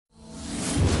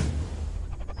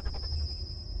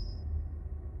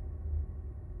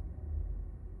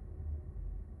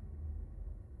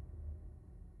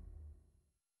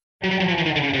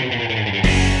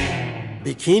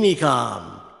bikini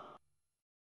come.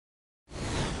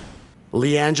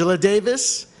 Leangela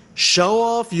Davis, show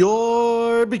off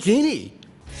your bikini.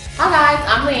 Hi guys,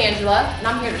 I'm Leangela, and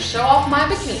I'm here to show off my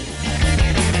bikini.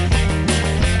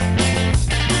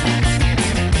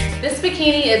 This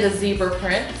bikini is a zebra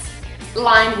print,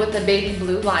 lined with a baby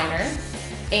blue liner.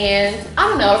 And I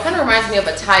don't know, it kind of reminds me of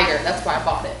a tiger, that's why I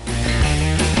bought it.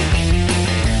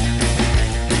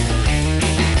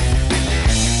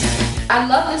 I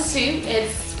love this suit,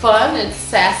 it's fun, it's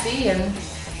sassy, and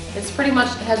it's pretty much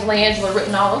has Leangela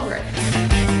written all over it.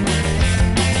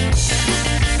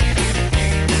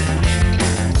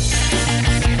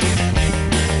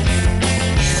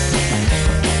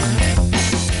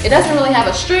 It doesn't really have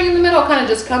a string in the middle, it kind of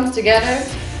just comes together.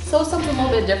 So it's something a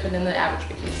little bit different than the average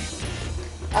bikini.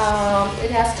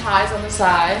 It has ties on the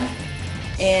side,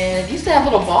 and it used to have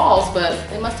little balls, but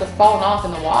they must have fallen off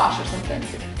in the wash or something.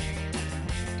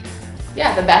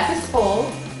 Yeah, the back is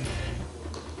full.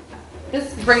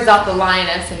 This brings out the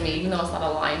lioness in me, even though it's not a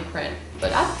lion print.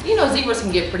 But you know, zebras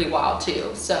can get pretty wild too,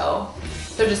 so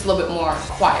they're just a little bit more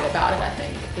quiet about it, I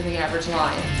think, than the average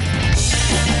lion.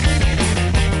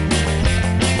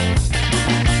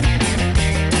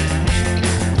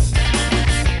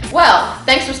 Well,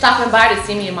 thanks for stopping by to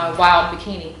see me in my wild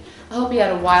bikini. I hope you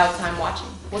had a wild time watching.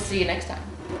 We'll see you next time.